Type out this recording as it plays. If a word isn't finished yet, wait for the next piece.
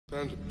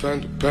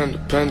Panda.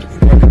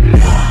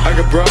 I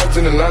got broads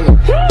in Atlanta.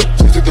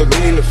 Just took the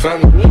lean in the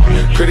family.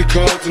 Credit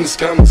cards and the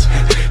scammers.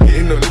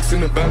 Hitting the licks in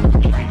the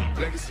band.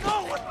 Legacy.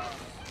 No!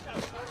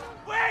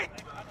 Wait!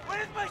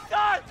 Where is my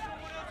son?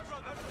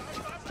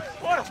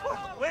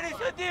 Where is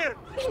your dear?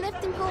 We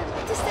left him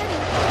home to study.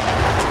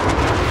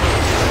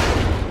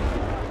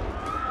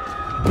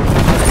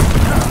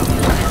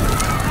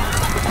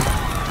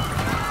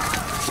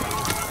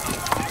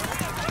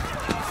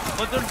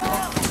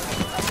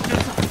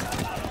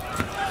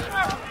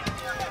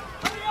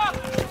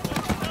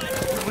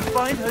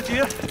 Find her,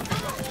 dear,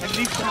 and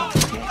leave her out,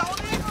 okay?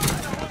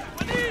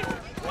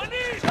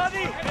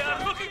 Johnny! They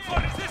are looking for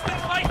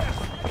resistance fighters!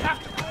 We have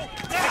to go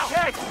now!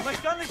 Okay, my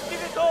son is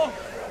still at home!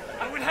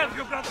 I will help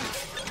you, brother!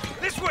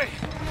 This way!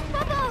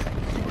 Papa!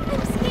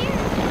 I'm scared!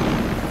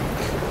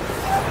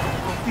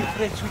 Don't be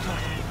afraid,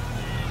 sweetheart.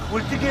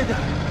 We're together!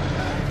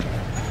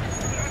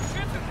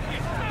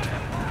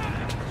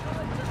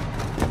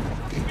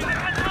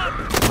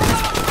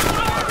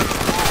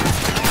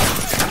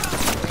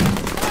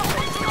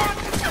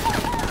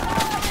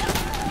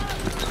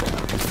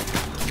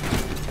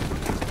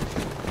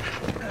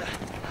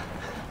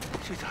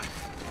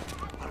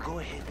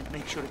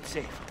 Sure it's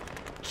safe.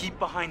 Keep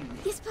behind me.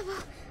 Yes,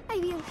 Papa. I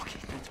will. Okay,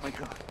 that's my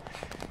girl.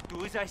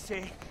 Do as I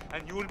say,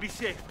 and you will be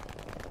safe.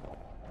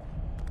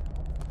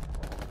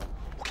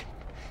 Okay,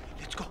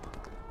 let's go.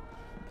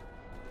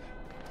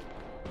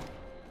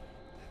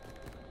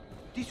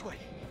 This way.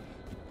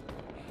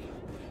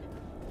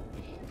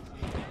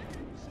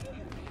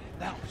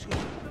 Now, sweetie.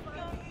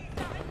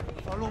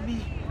 Follow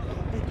me.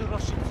 Don't let the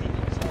Russians see.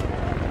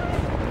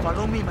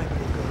 Follow me, my little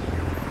girl.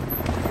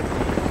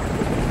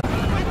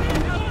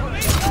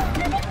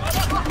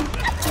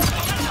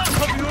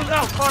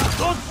 Now, Farah,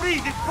 don't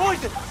freeze! It's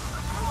poison!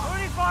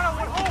 Hurry, Farah,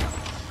 we're home!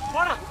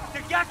 Farah,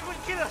 the gas will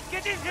kill us!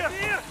 Get in here!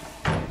 Here!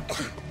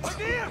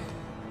 Here!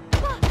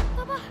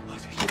 Papa!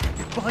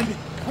 Get behind me!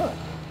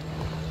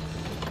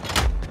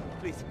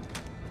 Please.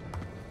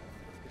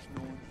 There's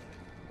no one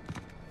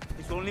here.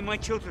 It's only my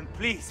children,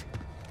 please!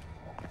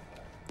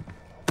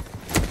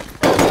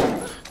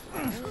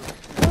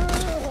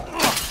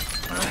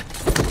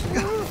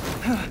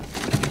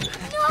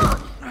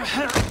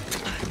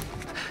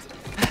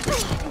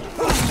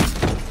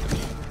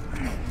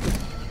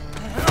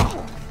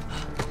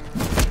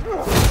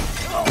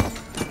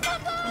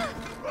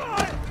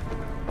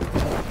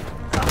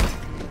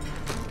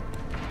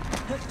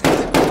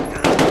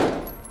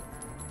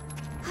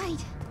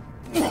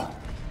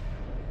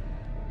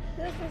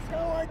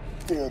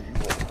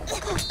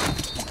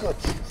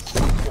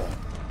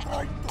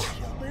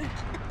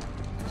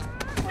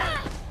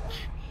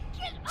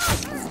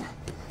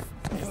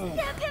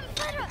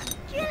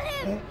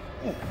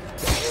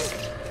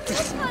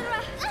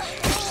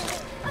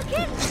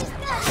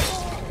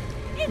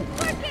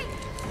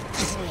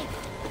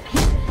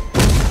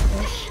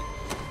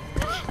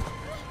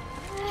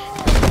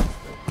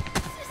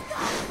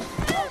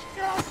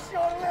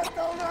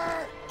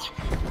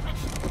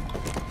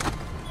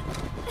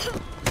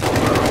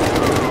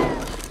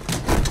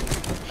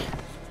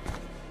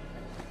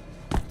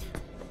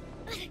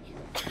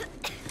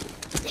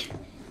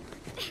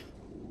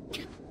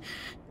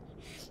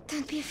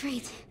 Don't be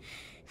afraid.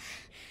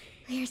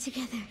 We are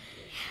together.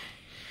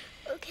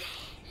 Okay.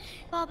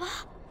 Baba?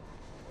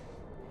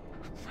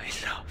 My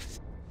love.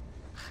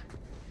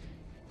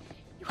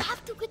 You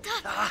have to get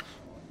up.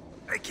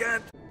 I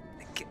can't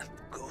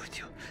go with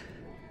you.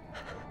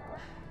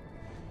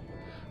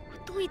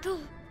 What do we do?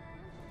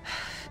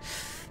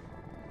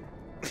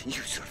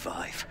 You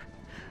survive.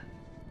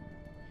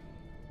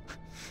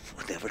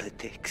 Whatever it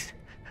takes.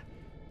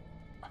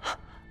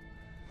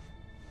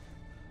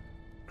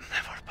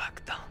 Never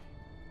back down.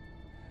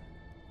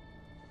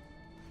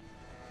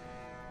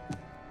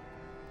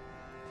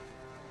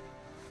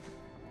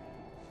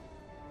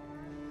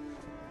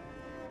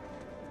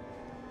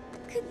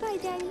 Goodbye,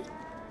 Daddy.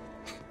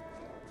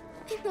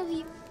 I love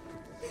you.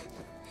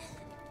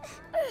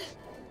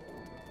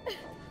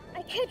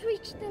 I can't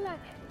reach the ladder.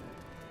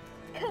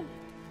 Come,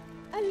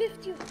 I'll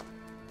lift you.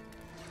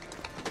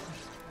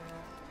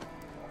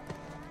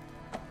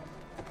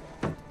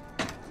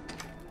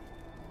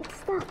 It's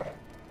stuck.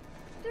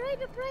 Try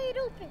to pry it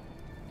open.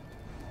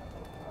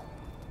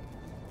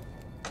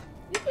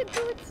 You can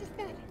do it,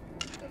 sister.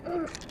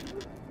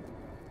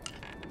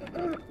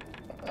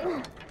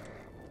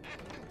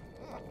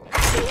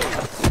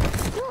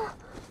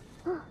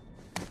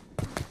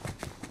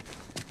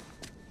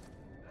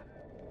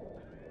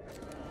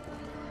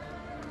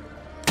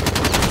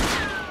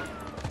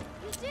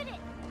 You did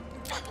it!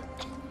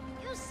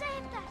 You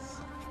saved us!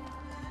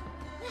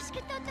 Let's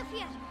get out of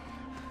here!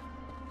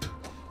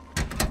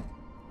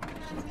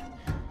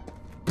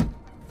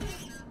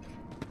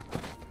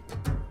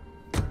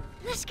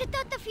 Let's get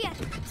out of here!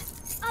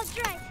 I'll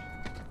drive!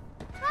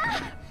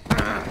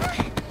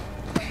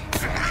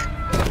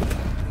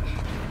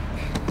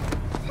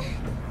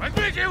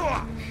 Возьмите его!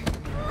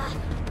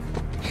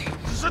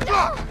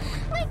 No!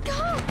 Let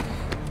go!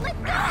 Let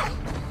go!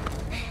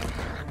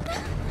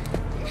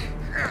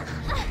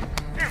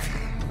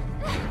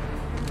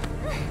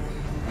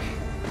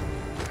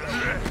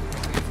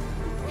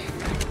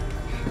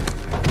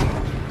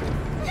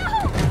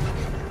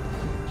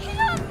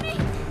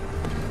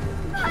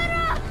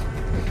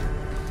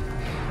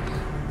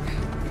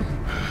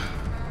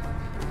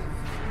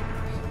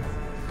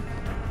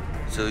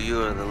 So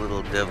you are the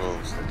little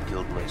devils that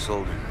killed my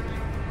soldiers.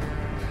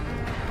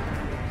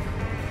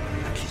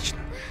 Отлично.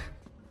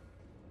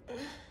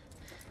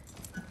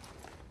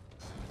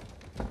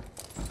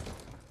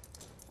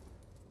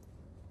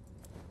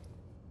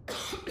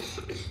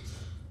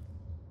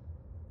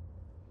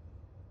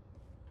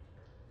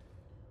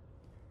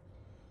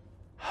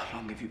 How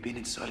long have you been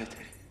in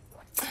solitary?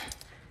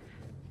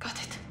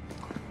 Got it.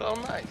 Oh,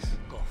 nice.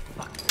 Go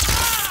fuck.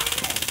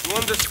 You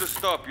want us to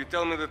stop, you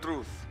tell me the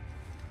truth.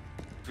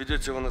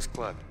 Ведете его на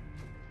склад.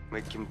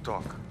 Make him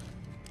talk.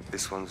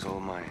 This one's all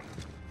mine.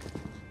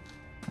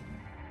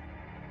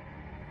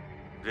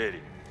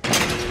 Very.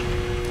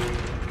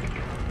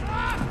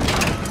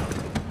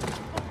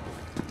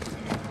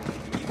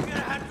 Keep your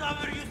hands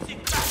over, you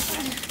sick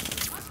bastard!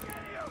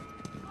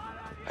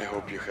 I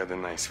hope you had a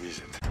nice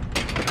visit.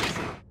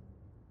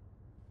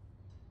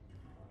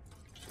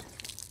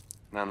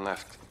 None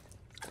left.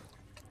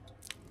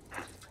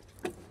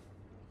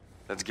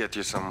 Let's get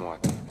you some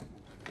water.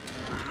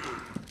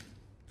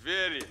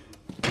 Very.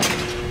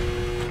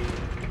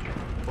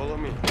 Follow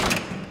me.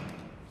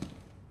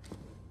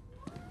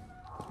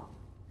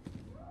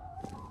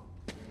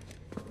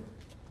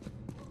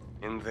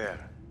 In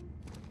there.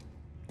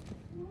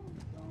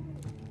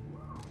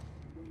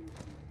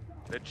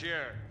 The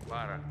chair,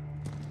 Lara.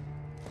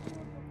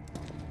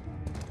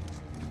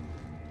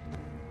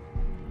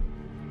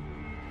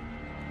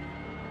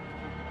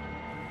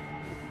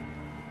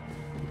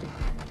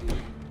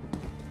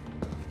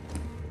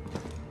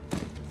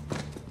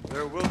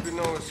 There will be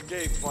no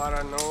escape,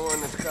 Lara. No one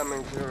is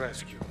coming to your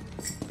rescue.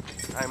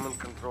 I'm in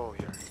control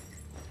here.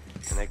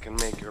 And I can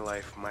make your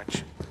life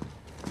much,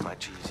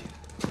 much easier.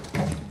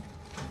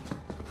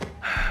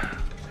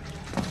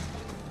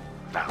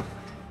 Now,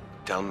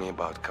 tell me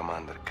about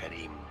Commander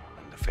Karim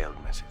and the failed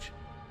message.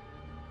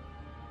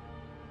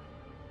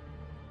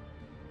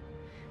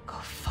 Go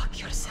fuck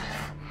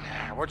yourself.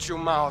 Watch your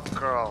mouth,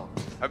 girl.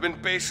 I've been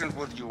patient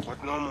with you,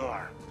 but no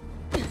more.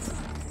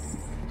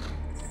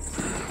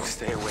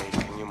 Stay awake,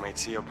 and you might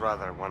see your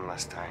brother one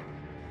last time.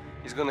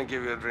 He's gonna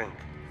give you a drink.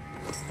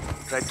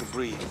 Try to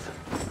breathe.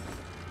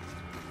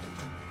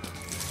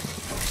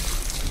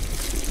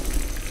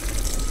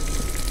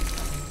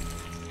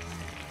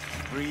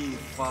 Breathe,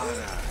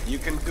 Father. You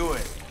can do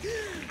it.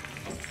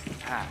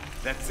 Ah,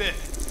 that's it.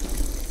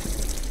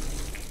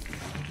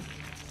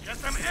 Get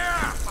some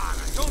air,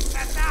 father! Don't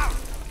pass out!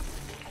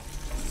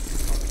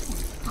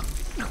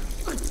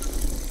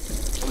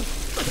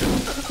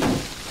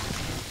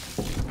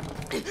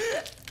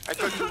 I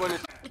thought you wanted...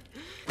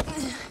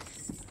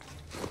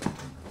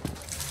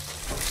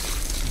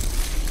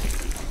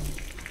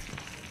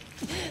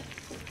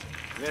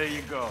 There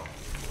you go.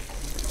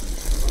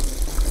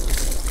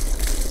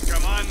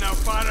 Come on now,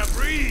 Father,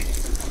 breathe!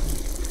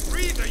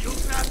 Breathe or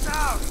you'll pass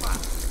out,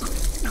 Father!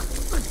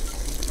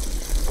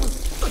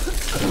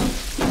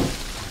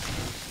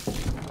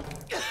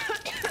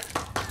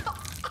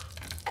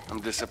 I'm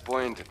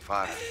disappointed,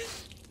 Father.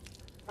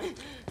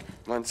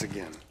 Once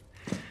again.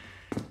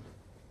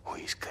 Who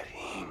is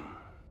Karim?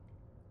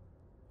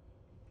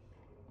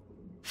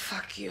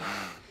 Fuck you.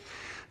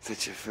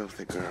 Such a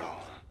filthy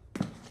girl.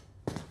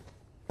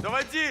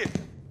 Доводи!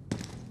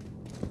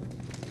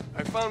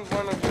 I found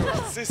one of your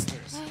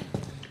sisters.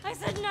 I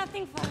said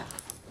nothing, Farah.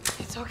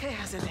 It's okay,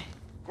 Hazele.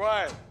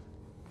 Quiet.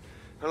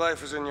 Her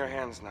life is in your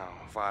hands now,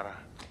 Farah.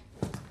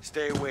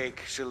 Stay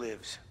awake, she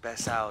lives.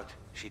 Pass out,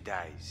 she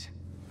dies.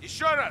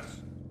 Еще раз!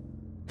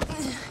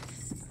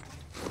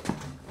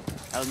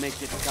 I'll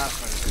make it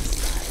tougher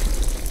this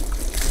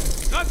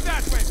time. Not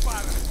that way,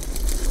 Father!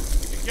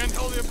 You can't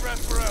hold your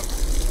breath forever.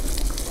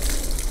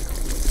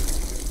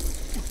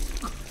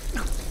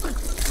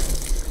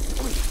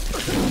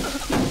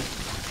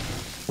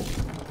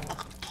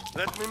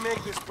 Let me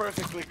make this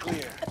perfectly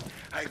clear.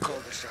 I call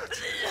the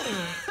shots.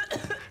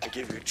 I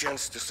give you a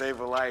chance to save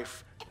a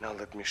life. Now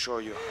let me show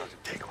you how to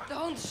take one.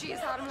 Don't, she is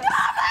harmless.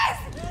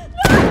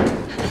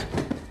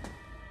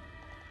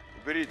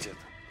 Уберите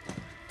это.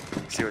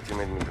 See what you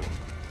made me do.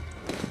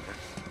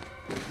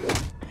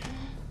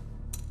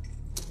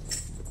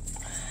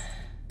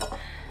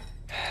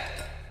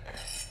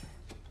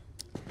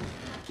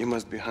 You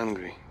must be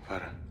hungry,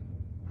 Farah.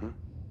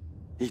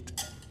 Eat.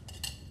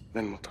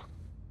 Then we'll talk.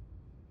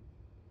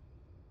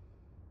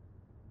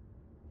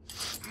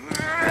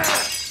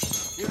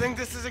 You think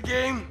this is a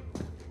game?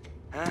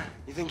 Huh?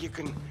 You think you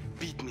can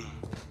beat me?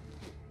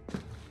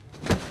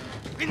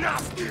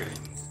 Enough, kid!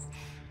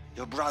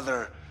 Your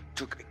brother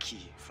took a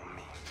key from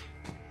me.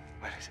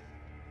 Where is it?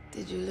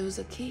 Did you lose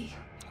a key?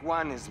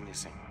 One is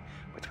missing,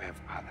 but we have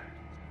other.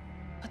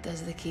 What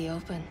does the key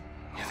open?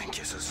 You think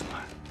you're so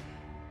smart?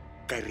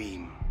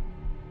 Karim.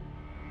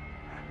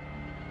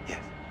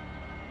 Yes.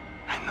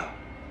 I know.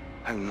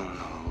 I've known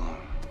all along.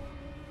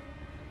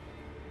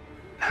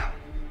 Now,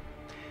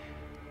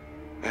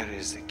 where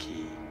is the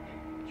key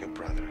your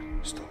brother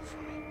stole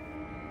from me?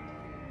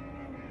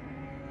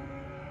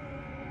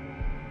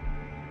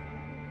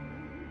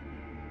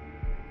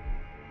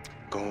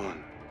 Go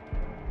on.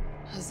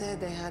 Jose,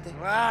 they had it.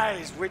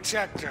 Lies! We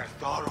checked her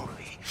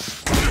thoroughly.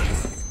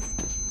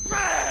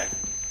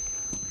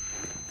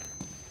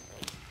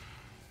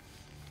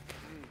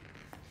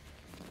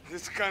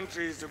 This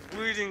country is a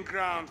breeding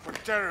ground for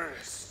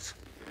terrorists.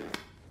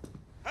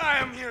 I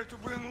am here to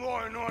bring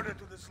law and order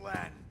to this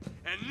land,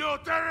 and no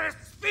terrorist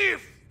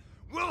thief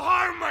will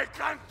harm my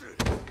country.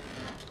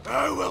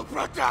 I will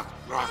protect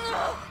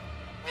Russia.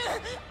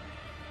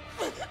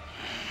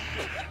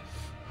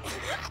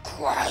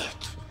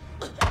 Quiet.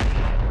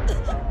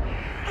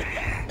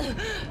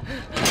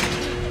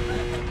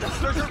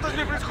 Что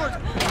здесь происходит?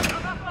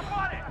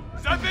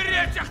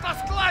 Заберите их на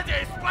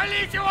складе и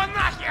спалите его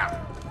нахер!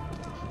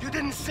 You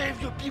didn't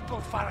save your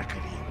people, Farah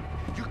Karim.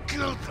 You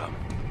killed them.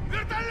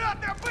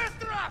 Вертолеты,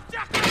 быстро!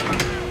 Всех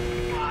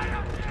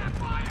фire!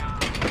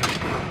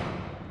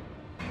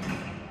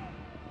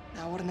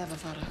 Now or never,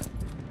 Farah.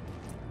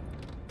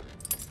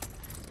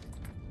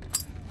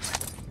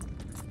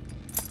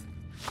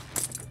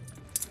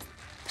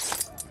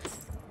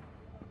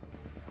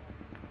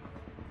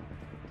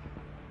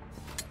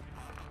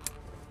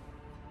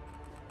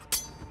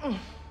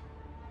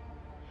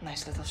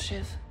 Nice little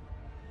shiv.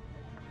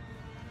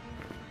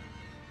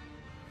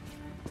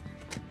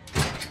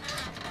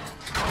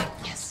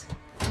 Yes.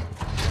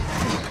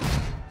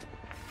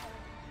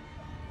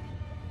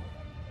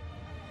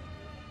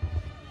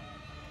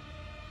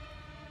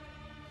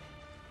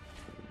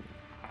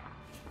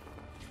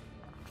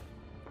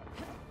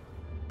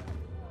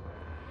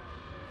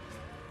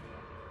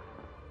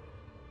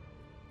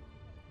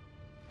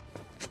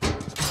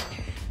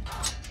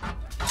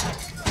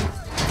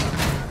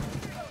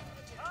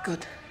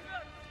 Good.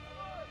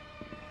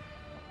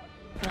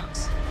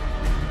 Bronx.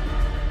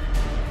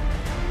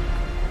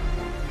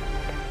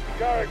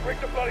 Garrick, bring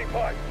the bloody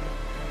pipe.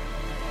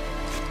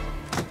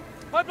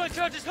 Pipeline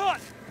charge is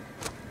hot!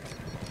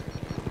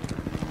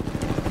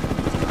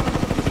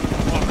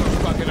 Walker's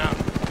fucking out.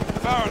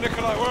 Farah,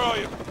 Nikolai, where are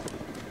you?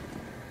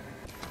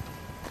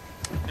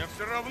 Мне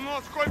все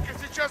равно, сколько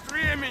сейчас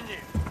времени.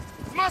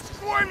 С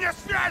Москвой мне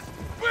связь!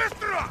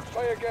 Быстро!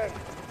 Say again.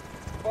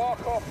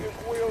 Barkov is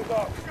wheeled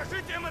up.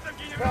 Скажите им это,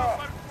 генерал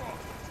Барков.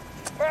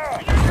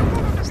 Farah! Меня не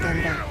будут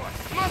игнорировать!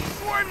 С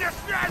Москвой мне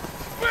связь!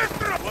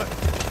 Быстро!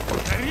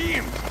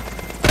 Карим!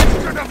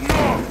 I should have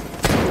known!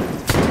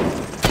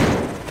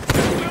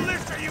 The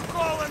militia you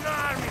call an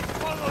army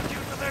followed you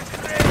to their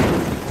grave!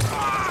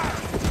 Ah!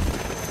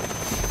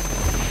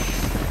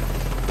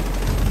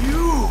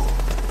 You!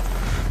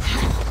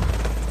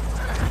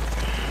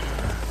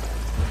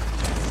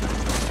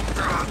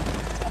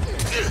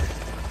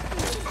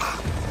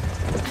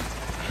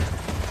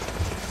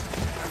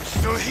 I'm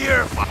still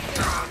here,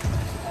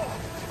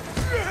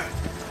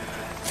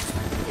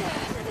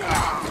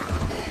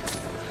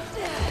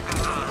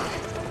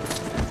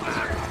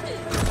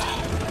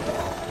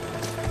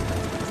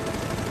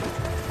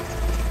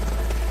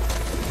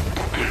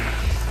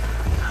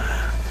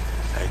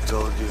 I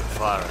told you,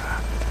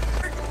 Farah.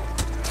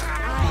 I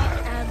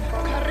am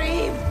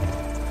Karim.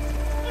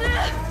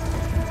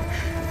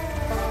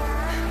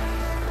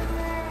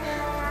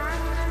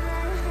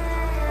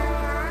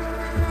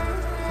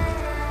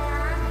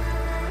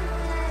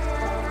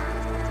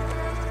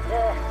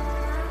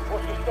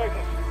 What's the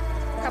status?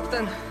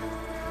 Captain,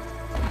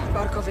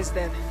 Barkov is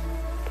dead.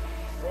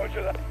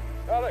 Roger that.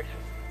 Alex,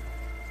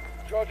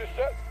 charges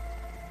set?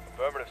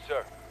 Affirmative,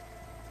 sir.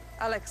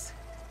 Alex,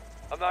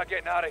 I'm not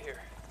getting out of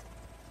here.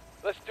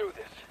 Let's do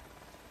this.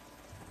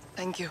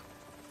 thank you.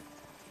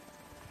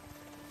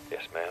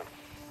 Yes, ma'am.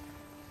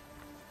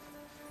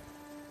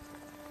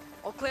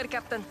 All clear,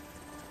 Captain.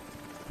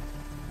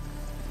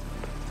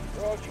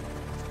 Roger.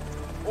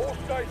 All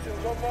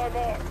stations on my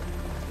mark.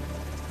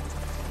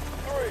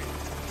 3,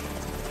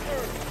 2,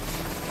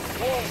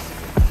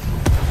 1.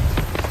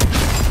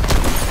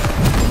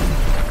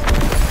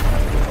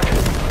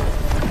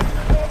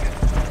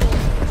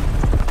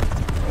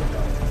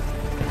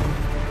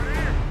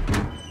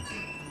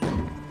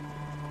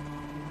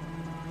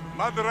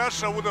 Mother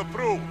Russia would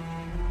approve.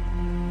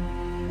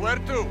 Where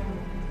to?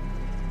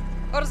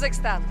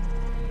 Urzikstan.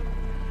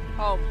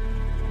 Home.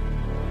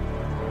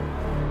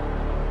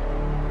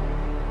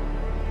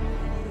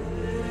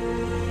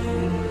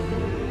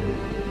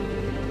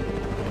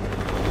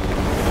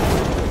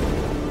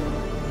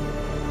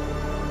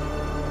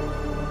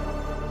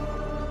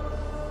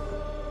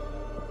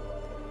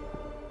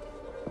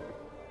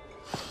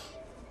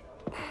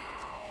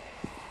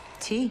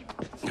 Tea?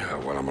 Yeah,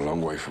 well, I'm a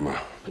long way from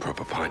a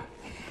proper pint.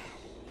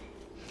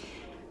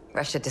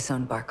 Russia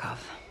disowned Barkov.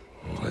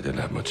 Well, they didn't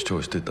have much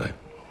choice, did they?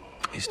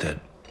 He's dead.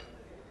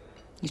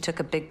 You took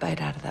a big bite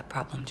out of that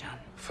problem, John.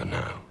 For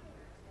now.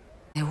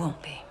 It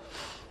won't be.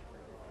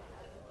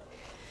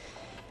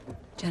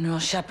 General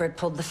Shepard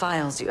pulled the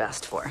files you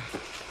asked for.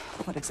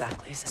 What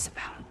exactly is this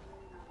about?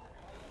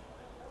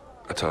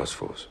 A task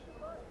force.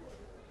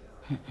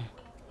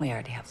 We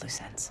already have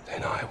loose ends.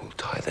 Then I will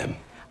tie them.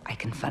 I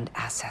can fund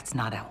assets,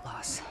 not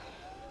outlaws.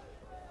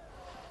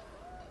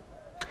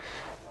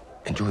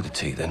 Enjoy the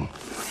tea, then.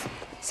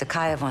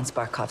 Sakayev wants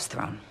Barkov's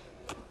throne.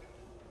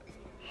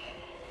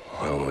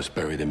 I almost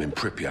buried him in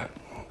Pripyat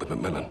with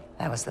Macmillan.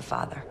 That was the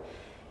father.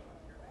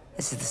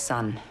 This is the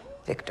son,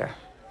 Victor.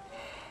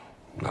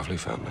 Lovely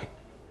family.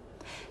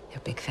 They're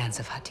big fans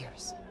of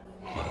Hadir's.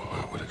 Well,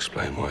 that would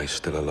explain why he's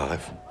still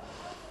alive.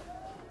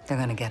 They're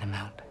gonna get him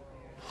out.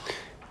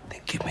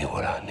 They give me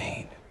what I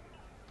need.